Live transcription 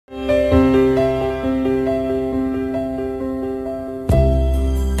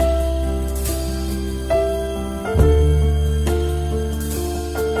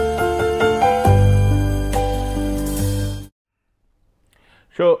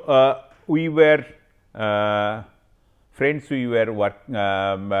we were friends, we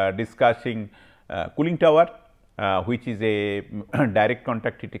were discussing cooling tower, which is a direct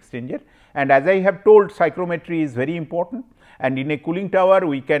contact heat exchanger, and as I have told, psychrometry is very important, and in a cooling tower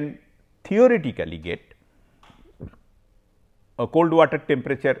we can theoretically get a cold water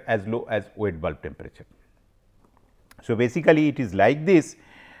temperature as low as wet bulb temperature. So, basically it is like this.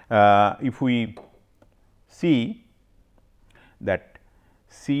 If we see that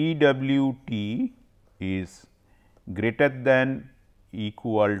CWT is greater than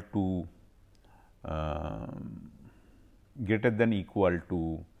equal to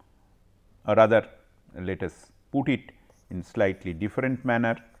or rather let us put it in slightly different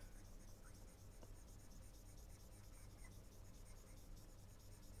manner.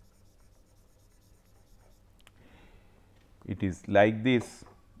 It is like this,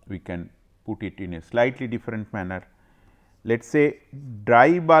 we can put it in a slightly different manner. Let us say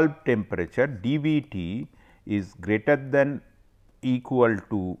dry bulb temperature dVT is greater than equal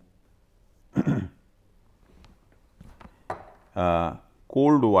to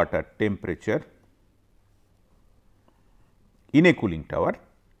cold water temperature in a cooling tower,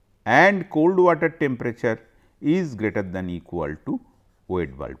 and cold water temperature is greater than equal to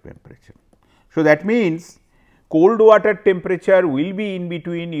wet bulb temperature. So, that means cold water temperature will be in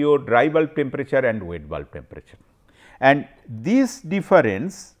between your dry bulb temperature and wet bulb temperature, and this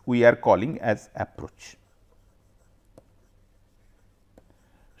difference we are calling as approach.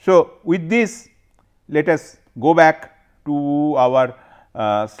 So, with this let us go back to our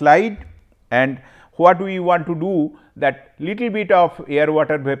slide, and what we want to do, that little bit of air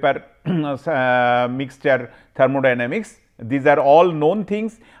water vapor mixture thermodynamics. These are all known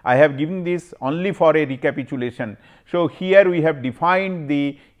things. I have given this only for a recapitulation. So, here we have defined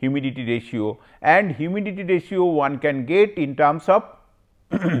the humidity ratio, and humidity ratio one can get in terms of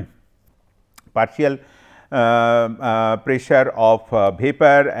partial pressure of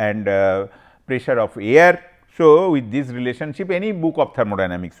vapor and pressure of air. So, with this relationship any book of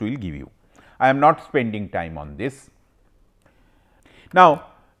thermodynamics will give you. I am not spending time on this. Now,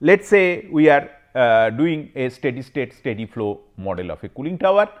 let us say we are doing a steady state steady flow model of a cooling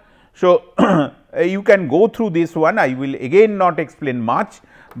tower. So, you can go through this one, I will again not explain much,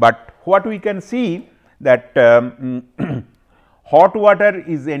 but what we can see that hot water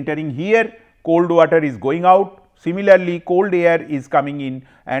is entering here, cold water is going out, similarly cold air is coming in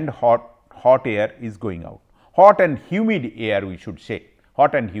and hot air is going out, hot and humid air we should say,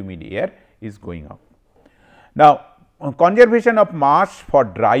 hot and humid air is going out. Now, conservation of mass for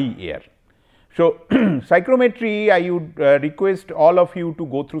dry air. So, psychrometry, I would request all of you to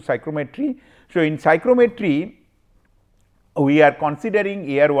go through psychrometry. So, in psychrometry we are considering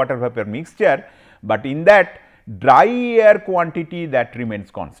air water vapor mixture, but in that dry air quantity that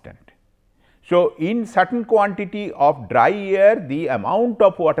remains constant. So, in certain quantity of dry air the amount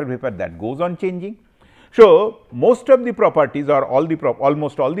of water vapor that goes on changing. So, most of the properties or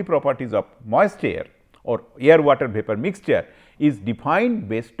almost all the properties of moist air or air water vapor mixture is defined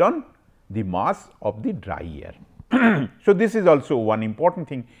based on the mass of the dry air. So, this is also one important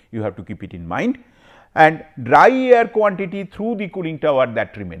thing you have to keep it in mind, and dry air quantity through the cooling tower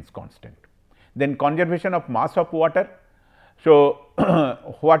that remains constant. Then conservation of mass of water. So,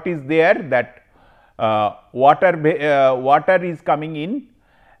 what is there that water is coming in,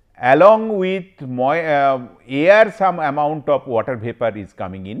 along with air some amount of water vapor is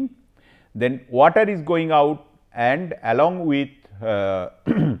coming in, then water is going out, and along with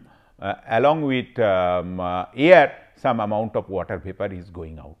air some amount of water vapor is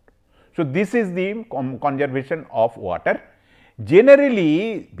going out. So, this is the conservation of water.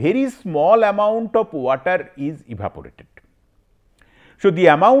 Generally very small amount of water is evaporated. So, the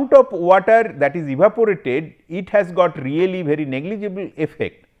amount of water that is evaporated, it has got really very negligible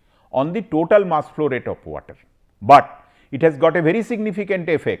effect on the total mass flow rate of water, but it has got a very significant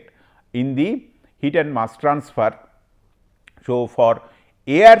effect in the heat and mass transfer. So, for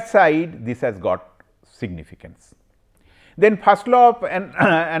air side this has got significance. Then first law of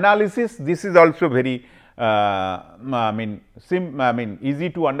analysis, this is also very easy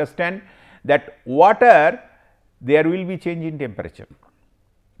to understand, that water there will be change in temperature,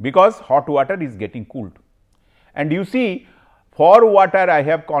 because hot water is getting cooled, and you see for water I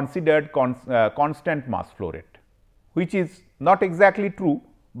have considered constant mass flow rate, which is not exactly true,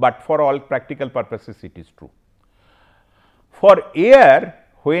 but for all practical purposes it is true. For air,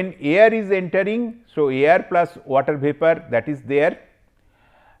 when air is entering, so air plus water vapor that is there,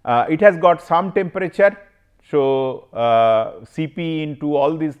 it has got some temperature. So, Cp into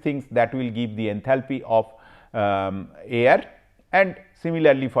all these things that will give the enthalpy of air, and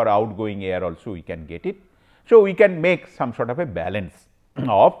Similarly, for outgoing air also we can get it. So, we can make some sort of a balance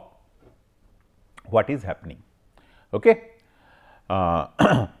of what is happening. Okay.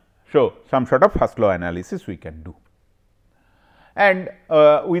 So, some sort of first law analysis we can do, and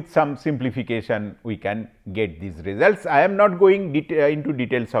with some simplification we can get these results. I am not going into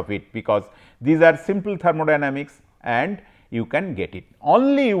details of it, because these are simple thermodynamics and you can get it.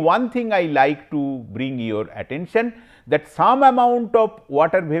 Only one thing I like to bring your attention, that some amount of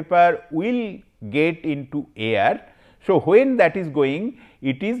water vapor will get into air. So, when that is going,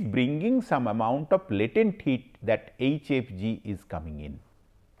 it is bringing some amount of latent heat, that HFG is coming in.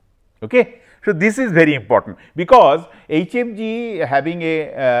 Okay. So, this is very important, because HFG having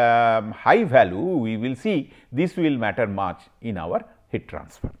a high value, we will see this will matter much in our heat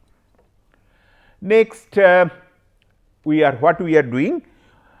transfer. Next, what we are doing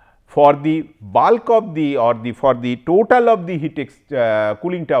for the bulk of the, or for the total of the heat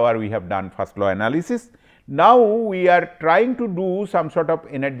cooling tower, we have done first law analysis. Now, we are trying to do some sort of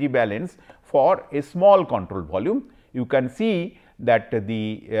energy balance for a small control volume. You can see that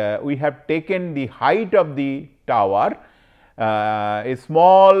we have taken the height of the tower, a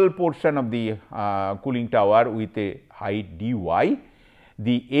small portion of the cooling tower with a height dy.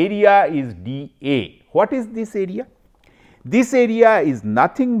 The area is dA. What is this area? This area is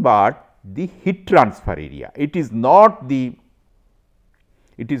nothing but the heat transfer area. It is not the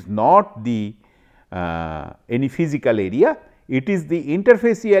any physical area. It is the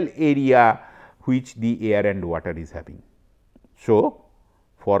interfacial area which the air and water is having. So,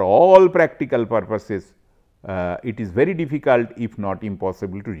 for all practical purposes, it is very difficult, if not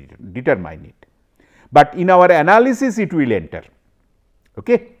impossible, to determine it, but in our analysis it will enter.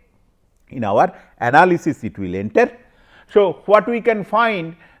 Okay. In our analysis it will enter. So, what we can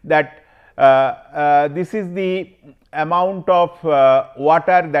find, that this is the amount of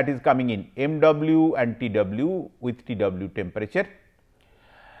water that is coming in, MW and TW with TW temperature.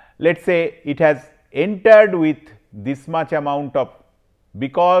 Let us say it has entered with this much amount of,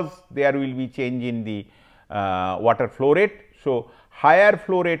 because there will be change in the water flow rate. So, higher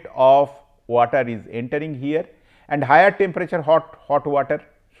flow rate of water is entering here, and higher temperature hot water.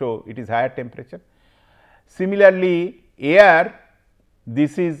 So, it is higher temperature. Similarly, air,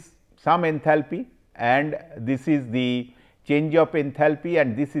 this is some enthalpy, and this is the change of enthalpy,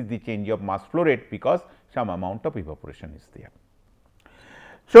 and this is the change of mass flow rate, because some amount of evaporation is there.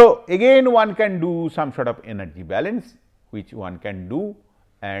 So, again one can do some sort of energy balance, which one can do,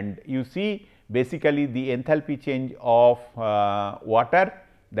 and you see basically the enthalpy change of water,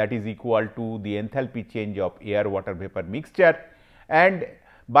 that is equal to the enthalpy change of air water vapor mixture, and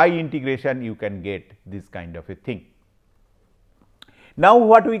by integration you can get this kind of a thing. Now,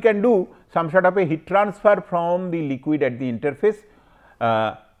 what we can do, some sort of a heat transfer from the liquid at the interface,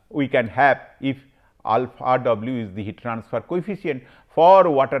 we can have, if alpha W is the heat transfer coefficient, for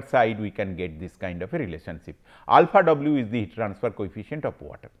water side we can get this kind of a relationship. Alpha W is the heat transfer coefficient of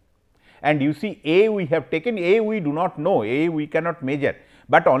water, and you see A we have taken, A we do not know, A we cannot measure,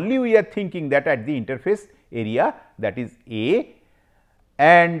 but only we are thinking that at the interface area, that is A,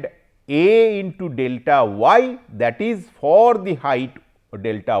 and A into delta y, that is for the height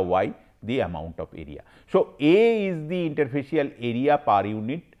delta y, the amount of area. So, A is the interfacial area per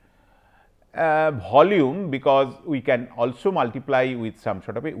unit volume, because we can also multiply with some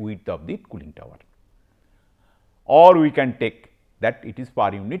sort of a width of the cooling tower, or we can take that it is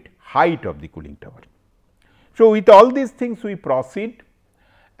per unit height of the cooling tower. So, with all these things we proceed,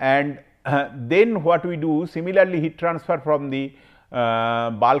 and then what we do, similarly heat transfer from the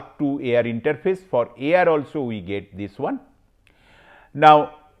bulk to air interface. For air also we get this one.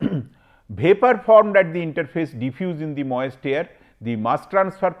 Now, vapor formed at the interface diffuse in the moist air, the mass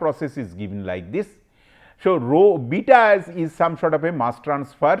transfer process is given like this. So, rho beta is some sort of a mass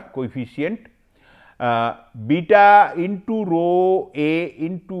transfer coefficient, beta into rho A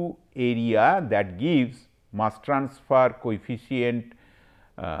into area, that gives mass transfer coefficient,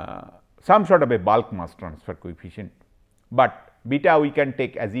 some sort of a bulk mass transfer coefficient, but beta we can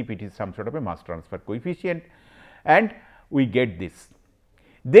take as if it is some sort of a mass transfer coefficient, and we get this.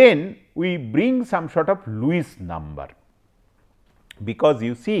 Then we bring some sort of Lewis number, because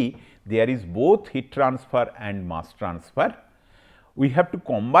you see there is both heat transfer and mass transfer. We have to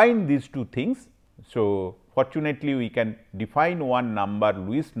combine these two things. So, fortunately we can define one number,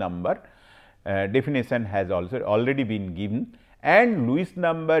 Lewis number, definition has also already been given, and Lewis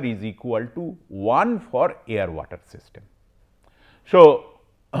number is equal to 1 for air water system. So,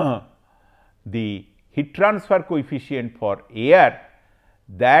 the heat transfer coefficient for air,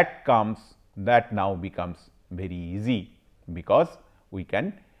 that now becomes very easy, because we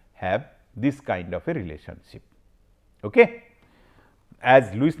can have this kind of a relationship, okay,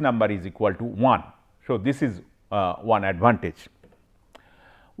 as Lewis number is equal to 1. So, this is one advantage.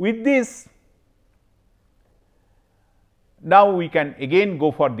 With this, now we can again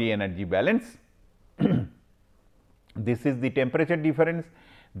go for the energy balance. This is the temperature difference,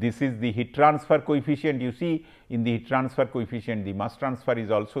 this is the heat transfer coefficient. You see in the heat transfer coefficient the mass transfer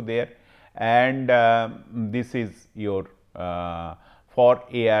is also there, and this is your for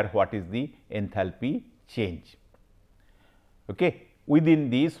air what is the enthalpy change, okay, within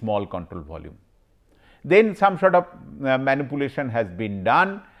the small control volume. Then some sort of manipulation has been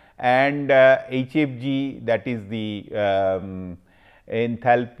done, and HFG, that is the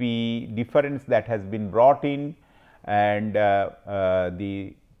enthalpy difference, that has been brought in, and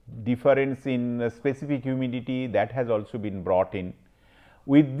the difference in specific humidity, that has also been brought in.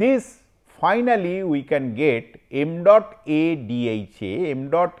 With this, finally, we can get m dot A dHA. M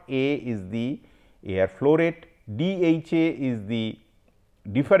dot A is the air flow rate, dHA is the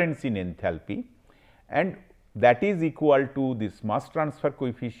difference in enthalpy, and that is equal to this mass transfer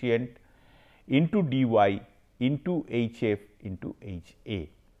coefficient into dy into Hf into Ha.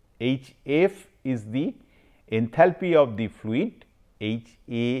 Hf is the enthalpy of the fluid, Ha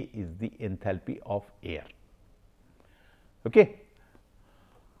is the enthalpy of air. Okay.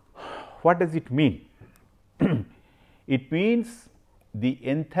 What does it mean? It means the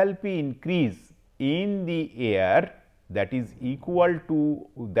enthalpy increase in the air, that is equal to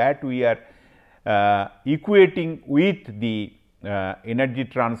that we are equating with the energy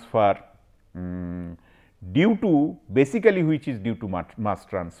transfer due to, basically which is due to mass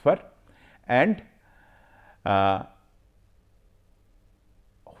transfer, and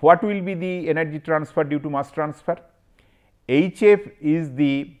what will be the energy transfer due to mass transfer? Hf is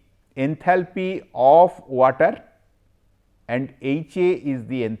the enthalpy of water and Ha is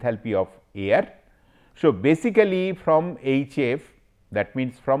the enthalpy of air. So, basically from Hf, that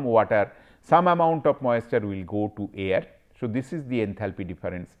means from water, some amount of moisture will go to air. So, this is the enthalpy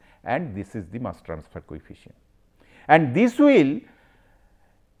difference and this is the mass transfer coefficient, and this will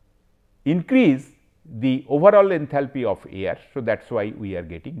increase the overall enthalpy of air. So, that is why we are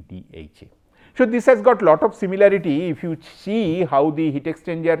getting dHA. So, this has got lot of similarity if you see how the heat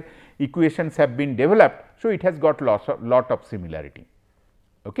exchanger equations have been developed. So, it has got lot of similarity.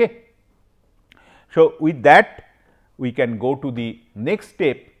 Okay. So, with that we can go to the next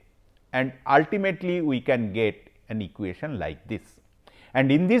step, and ultimately we can get an equation like this. And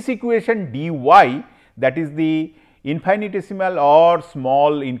in this equation dy, that is the infinitesimal or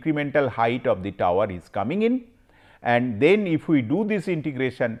small incremental height of the tower is coming in, and then if we do this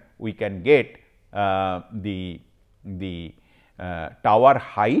integration we can get the tower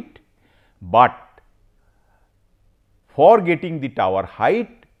height, but for getting the tower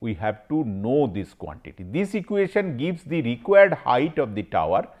height we have to know this quantity. This equation gives the required height of the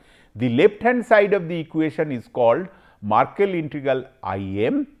tower. The left hand side of the equation is called Merkel integral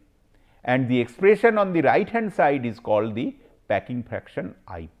Im, and the expression on the right hand side is called the packing fraction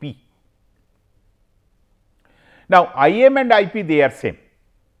Ip. Now, Im and Ip they are same,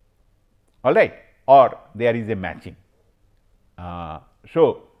 all right, or there is a matching. But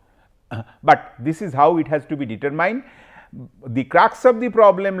this is how it has to be determined. The crux of the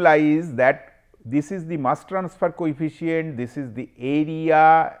problem lies that this is the mass transfer coefficient, this is the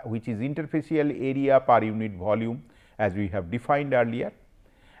area which is interfacial area per unit volume as we have defined earlier,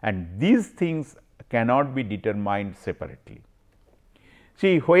 and these things cannot be determined separately.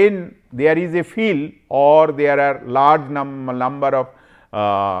 See, when there is a field or there are large number of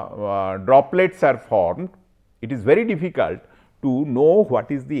droplets are formed, it is very difficult to know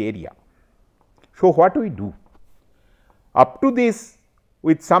what is the area. So, what we do? Up to this,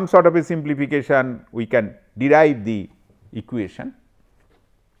 with some sort of a simplification, we can derive the equation.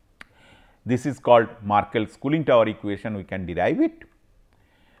 This is called Merkel's cooling tower equation, we can derive it.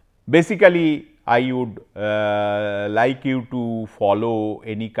 Basically, I would like you to follow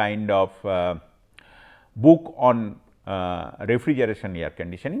any kind of book on refrigeration air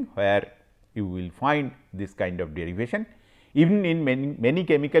conditioning, where you will find this kind of derivation. Even in many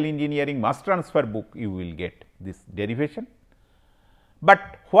chemical engineering mass transfer book, you will get this derivation.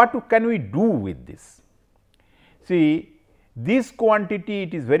 But what can we do with this? See, this quantity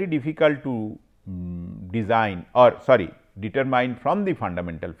it is very difficult to design or determine from the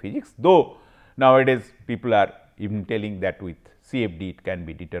fundamental physics, though nowadays people are even telling that with CFD it can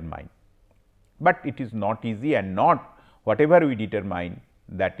be determined, but it is not easy, and not whatever we determine,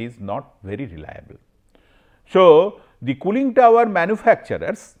 that is not very reliable. So, the cooling tower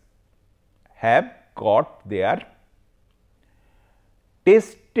manufacturers have got their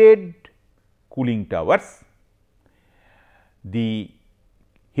tested cooling towers, the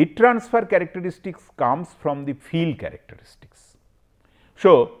heat transfer characteristics comes from the field characteristics.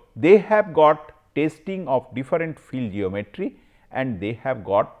 So, they have got testing of different field geometry and they have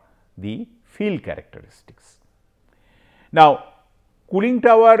got the field characteristics. Now, cooling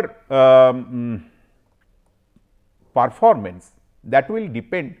tower performance, that will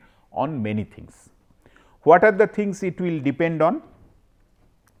depend on many things. What are the things it will depend on?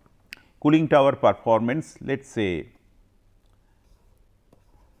 Cooling tower performance, let us say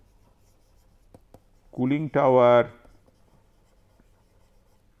cooling tower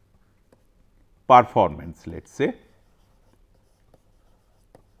performance, let us say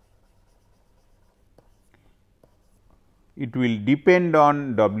it will depend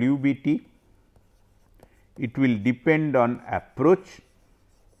on WBT, it will depend on approach,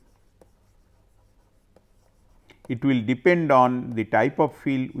 it will depend on the type of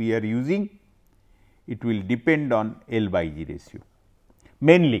field we are using, it will depend on L by G ratio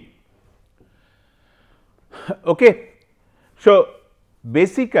mainly. Okay. So,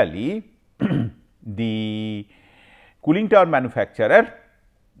 basically the cooling tower manufacturer,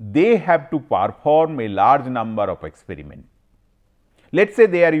 they have to perform a large number of experiments. Let us say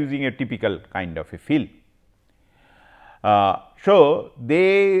they are using a typical kind of a field. So,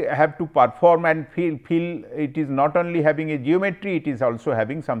 they have to perform and feel it is not only having a geometry, it is also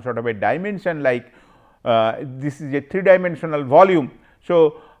having some sort of a dimension, like this is a 3-dimensional volume.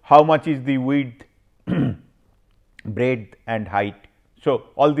 So, how much is the width, breadth and height. So,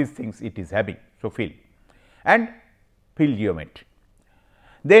 all these things it is having. So, field and field geometry.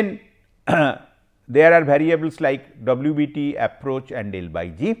 Then there are variables like WBT, approach and L by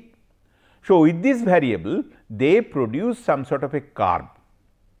G. So, with this variable they produce some sort of a curve,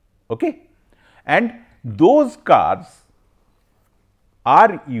 okay? And those curves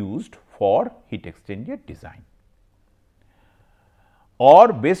are used for heat exchanger design,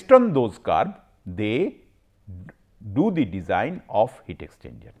 or based on those curves they do the design of heat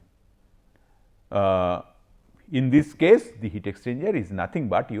exchanger. In this case the heat exchanger is nothing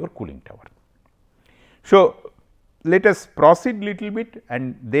but your cooling tower. So, let us proceed little bit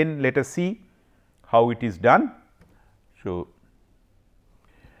and then let us see how it is done. So,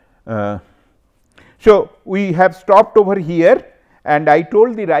 we have stopped over here and I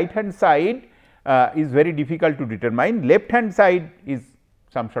told the right hand side is very difficult to determine, left hand side is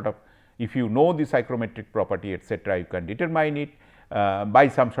some sort of, if you know the psychrometric property etcetera, you can determine it by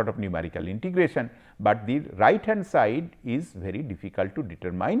some sort of numerical integration, but the right hand side is very difficult to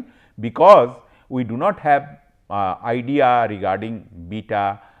determine because we do not have idea regarding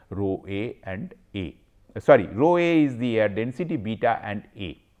beta, rho A and A. Sorry, rho A is the air density, beta and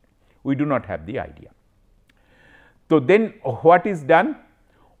A. We do not have the idea. So, then what is done?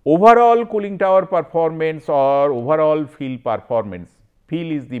 Overall cooling tower performance or overall field performance,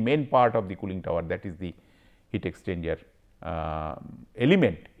 field is the main part of the cooling tower, that is the heat exchanger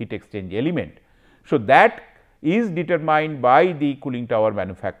element, heat exchange element. So, that is determined by the cooling tower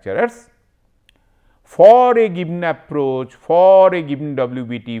manufacturers for a given approach, for a given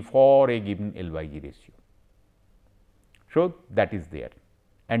WBT, for a given L by G ratio. So, that is there,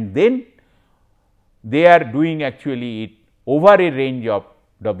 and then they are doing actually it over a range of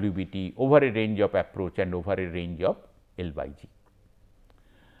WBT, over a range of approach and over a range of L by G.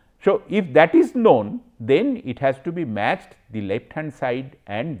 So, if that is known, then it has to be matched, the left hand side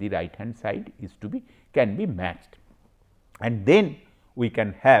and the right hand side is to be, can be matched, and then we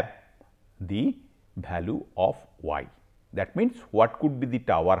can have the value of y. That means, what could be the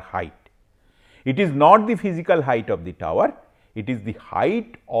tower height? It is not the physical height of the tower, it is the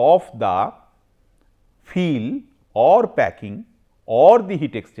height of the field or packing or the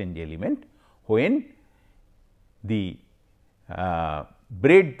heat exchange element when the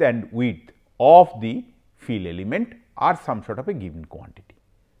breadth and width of the field element are some sort of a given quantity.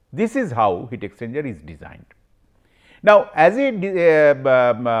 This is how heat exchanger is designed. Now, as a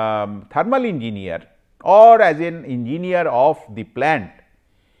thermal engineer or as an engineer of the plant,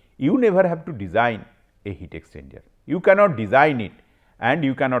 you never have to design a heat exchanger. You cannot design it and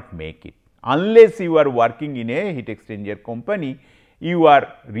you cannot make it. Unless you are working in a heat exchanger company, you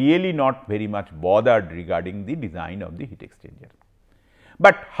are really not very much bothered regarding the design of the heat exchanger.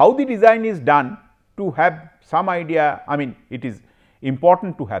 But how the design is done, to have some idea, I mean it is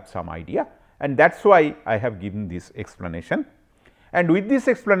important to have some idea, and that is why I have given this explanation. And with this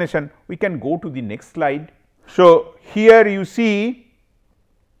explanation we can go to the next slide. So, here you see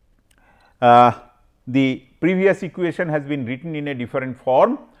the previous equation has been written in a different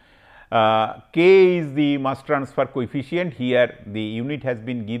form, K is the mass transfer coefficient, here the unit has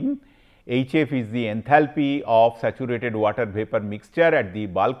been given. HF is the enthalpy of saturated water vapor mixture at the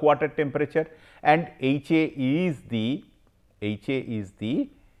bulk water temperature, and HA is the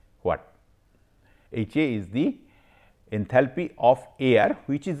what? HA is the enthalpy of air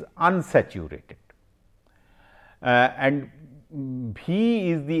which is unsaturated, and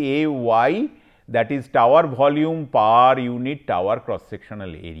V is the AY, that is tower volume per unit tower cross sectional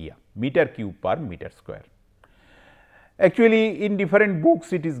area, meter cube per meter square. Actually, in different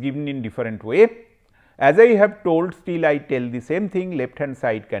books it is given in different way. As I have told, still I tell the same thing, left hand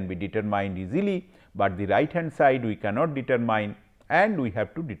side can be determined easily, but the right hand side we cannot determine, and we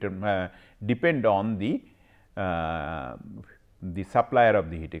have to depend on the supplier of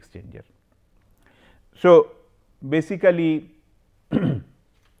the heat exchanger. So, basically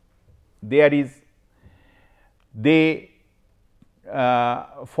there is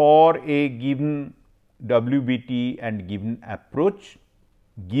for a given WBT and given approach,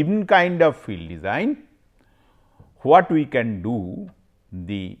 given kind of field design, what we can do,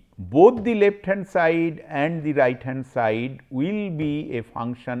 both the left hand side and the right hand side will be a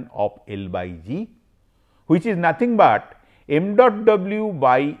function of L by G, which is nothing but m dot W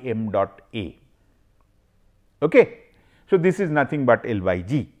by m dot A. Okay. So, this is nothing but L by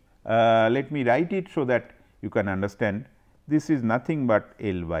G. Let me write it so that you can understand, this is nothing but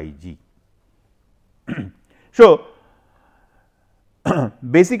L by G. So,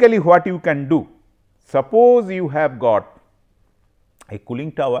 basically what you can do, suppose you have got a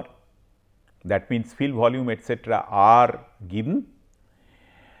cooling tower, that means fill volume etcetera are given,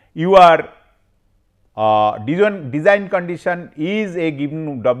 your design condition is a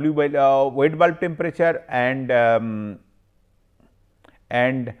given W by wet bulb temperature and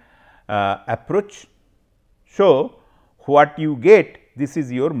approach. So, what you get, this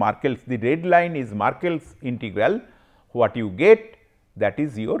is your Merkel's, the red line is Merkel's integral, what you get, that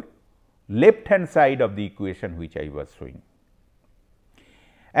is your left hand side of the equation which I was showing.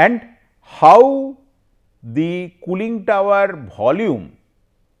 And how the cooling tower volume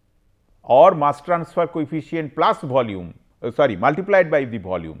or mass transfer coefficient plus volume, multiplied by the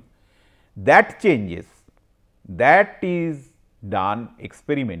volume, that changes, that is done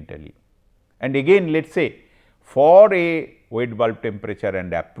experimentally. And again, let us say for a wet bulb temperature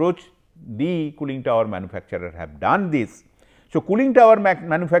and approach, the cooling tower manufacturer have done this. So, cooling tower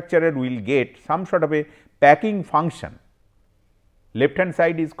manufacturer will get some sort of a packing function, left hand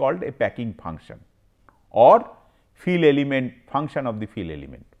side is called a packing function or fill element, function of the fill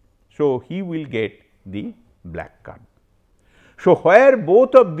element. So, he will get the black curve. So, where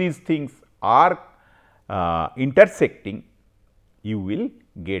both of these things are intersecting, you will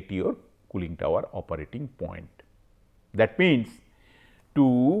get your cooling tower operating point. That means,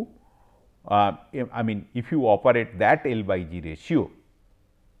 to if you operate that L by G ratio,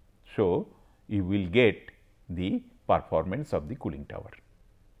 so you will get the performance of the cooling tower.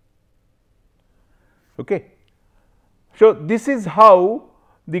 Okay. So, this is how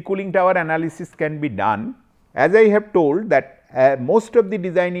the cooling tower analysis can be done. As I have told that most of the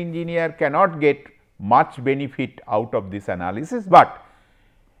design engineer cannot get much benefit out of this analysis, but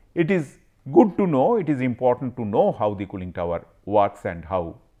it is good to know, it is important to know how the cooling tower works and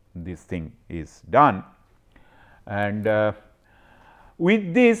how this thing is done. And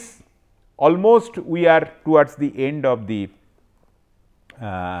with this, almost we are towards the end of the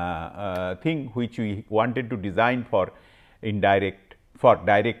thing which we wanted to design for direct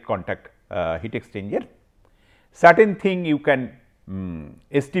contact heat exchanger. Certain thing you can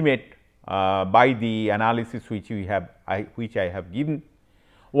estimate by the analysis which I have given.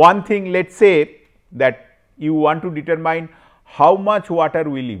 One thing, let us say that you want to determine how much water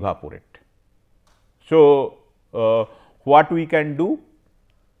will evaporate. So, what we can do?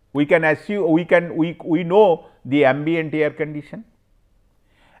 We can assume, we know the ambient air condition,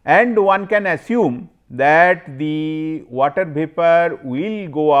 and one can assume that the water vapor will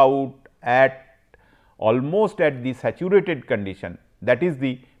go out at almost at the saturated condition, that is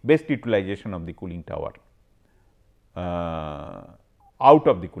the best utilization of the cooling tower, out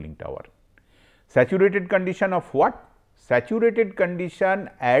of the cooling tower. Saturated condition of what? Saturated condition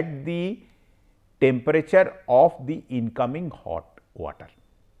at the temperature of the incoming hot water.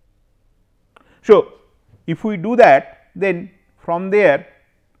 So, if we do that, then from there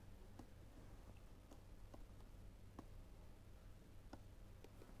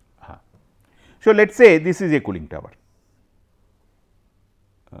so let us say this is a cooling tower.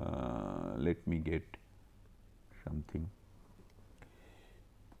 Let me get something.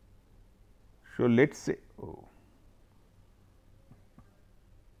 So, let us say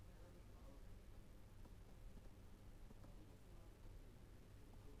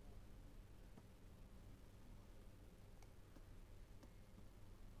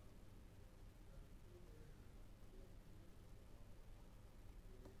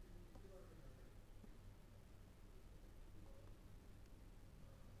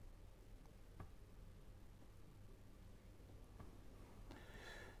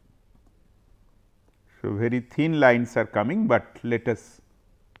So, very thin lines are coming, but let us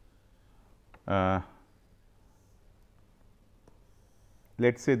let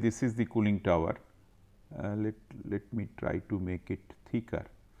us say this is the cooling tower. Let me try to make it thicker.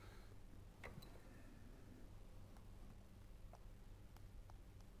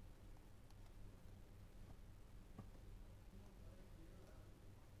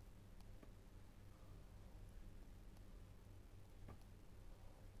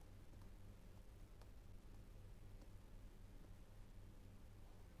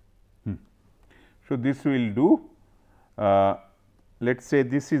 So, this will do. Let us say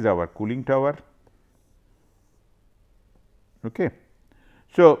this is our cooling tower. Okay.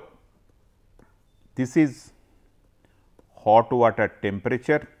 So, this is hot water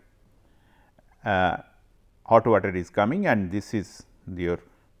temperature, hot water is coming and this is your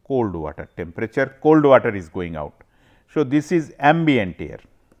cold water temperature, cold water is going out. So, this is ambient air.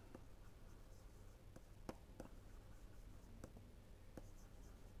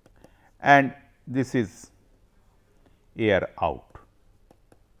 And this is air out.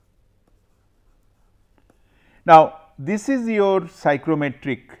 Now, this is your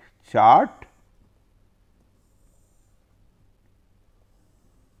psychrometric chart.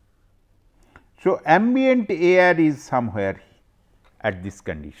 So, ambient air is somewhere at this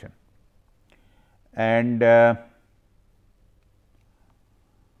condition and let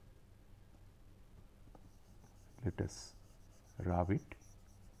us rub it.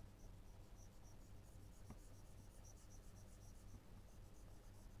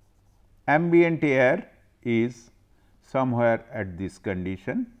 Ambient air is somewhere at this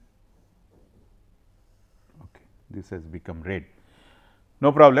condition. Okay, this has become red,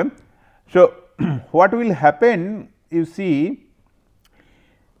 no problem. So, what will happen, you see,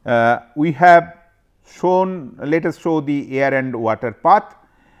 we have shown, let us show the air and water path.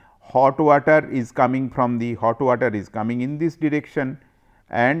 Hot water is coming from the hot water is coming in this direction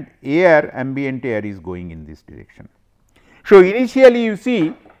and air, ambient air is going in this direction. So, initially you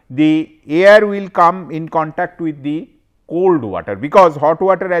see the air will come in contact with the cold water, because hot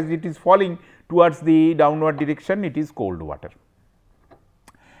water as it is falling towards the downward direction, it is cold water.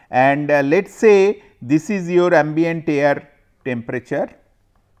 And let us say this is your ambient air temperature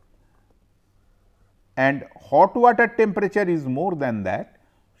and hot water temperature is more than that.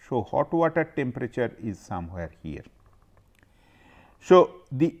 So, hot water temperature is somewhere here. So,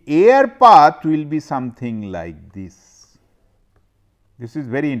 the air path will be something like this. This is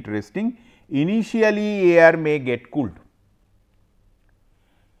very interesting. Initially air may get cooled.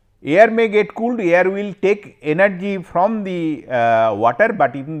 Air may get cooled, air will take energy from the water,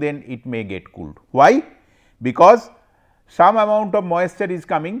 but even then it may get cooled. Why? Because some amount of moisture is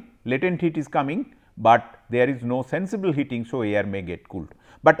coming, latent heat is coming, but there is no sensible heating. So, air may get cooled,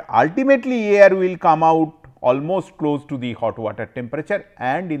 but ultimately air will come out almost close to the hot water temperature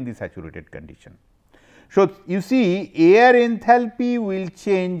and in the saturated condition. So, you see air enthalpy will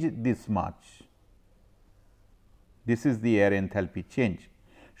change this much, this is the air enthalpy change.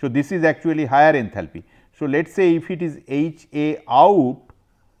 So, this is actually higher enthalpy. So, let us say if it is H A out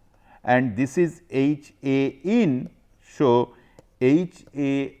and this is H A in. So, H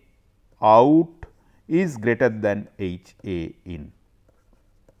A out is greater than H A in,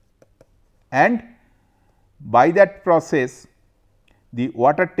 and by that process the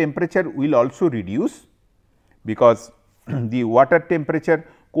water temperature will also reduce, because the water temperature,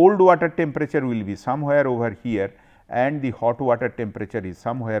 cold water temperature will be somewhere over here and the hot water temperature is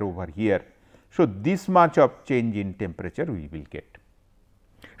somewhere over here. So, this much of change in temperature we will get.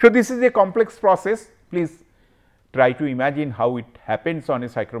 So, this is a complex process, please try to imagine how it happens on a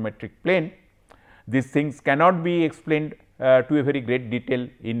psychrometric plane. These things cannot be explained to a very great detail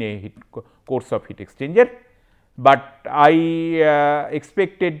in a course of heat exchanger, but I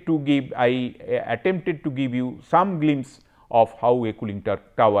expected to give, I attempted to give you some glimpse of how a cooling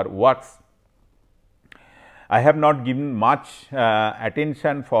tower works. I have not given much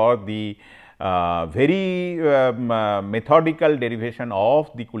attention for the very methodical derivation of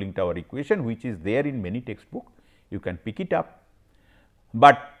the cooling tower equation, which is there in many textbooks. You can pick it up,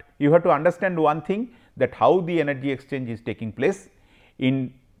 but you have to understand one thing, that how the energy exchange is taking place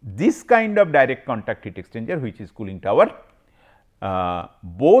in this kind of direct contact heat exchanger, which is cooling tower.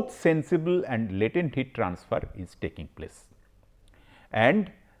 Both sensible and latent heat transfer is taking place, and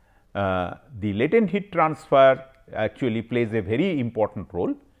the latent heat transfer actually plays a very important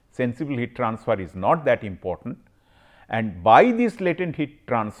role. Sensible heat transfer is not that important, and by this latent heat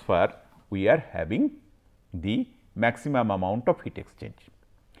transfer we are having the maximum amount of heat exchange.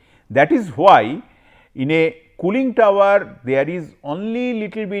 That is why in a cooling tower there is only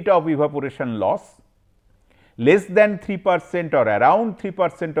little bit of evaporation loss, less than 3% or around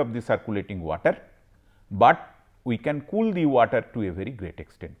 3% of the circulating water, but we can cool the water to a very great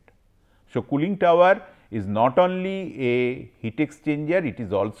extent. So, cooling tower is not only a heat exchanger, it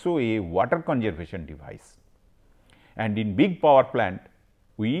is also a water conservation device. And in big power plant,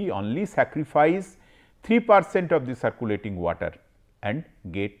 we only sacrifice 3% of the circulating water and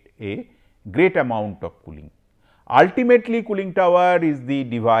get a great amount of cooling. Ultimately, cooling tower is the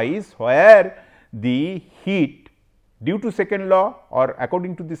device where the heat due to second law or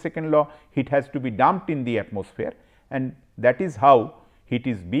according to the second law, heat has to be dumped in the atmosphere, and that is how heat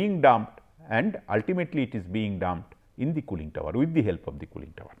is being dumped, and ultimately it is being dumped in the cooling tower with the help of the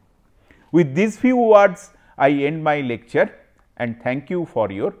cooling tower. With these few words, I end my lecture and thank you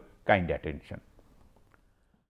for your kind attention.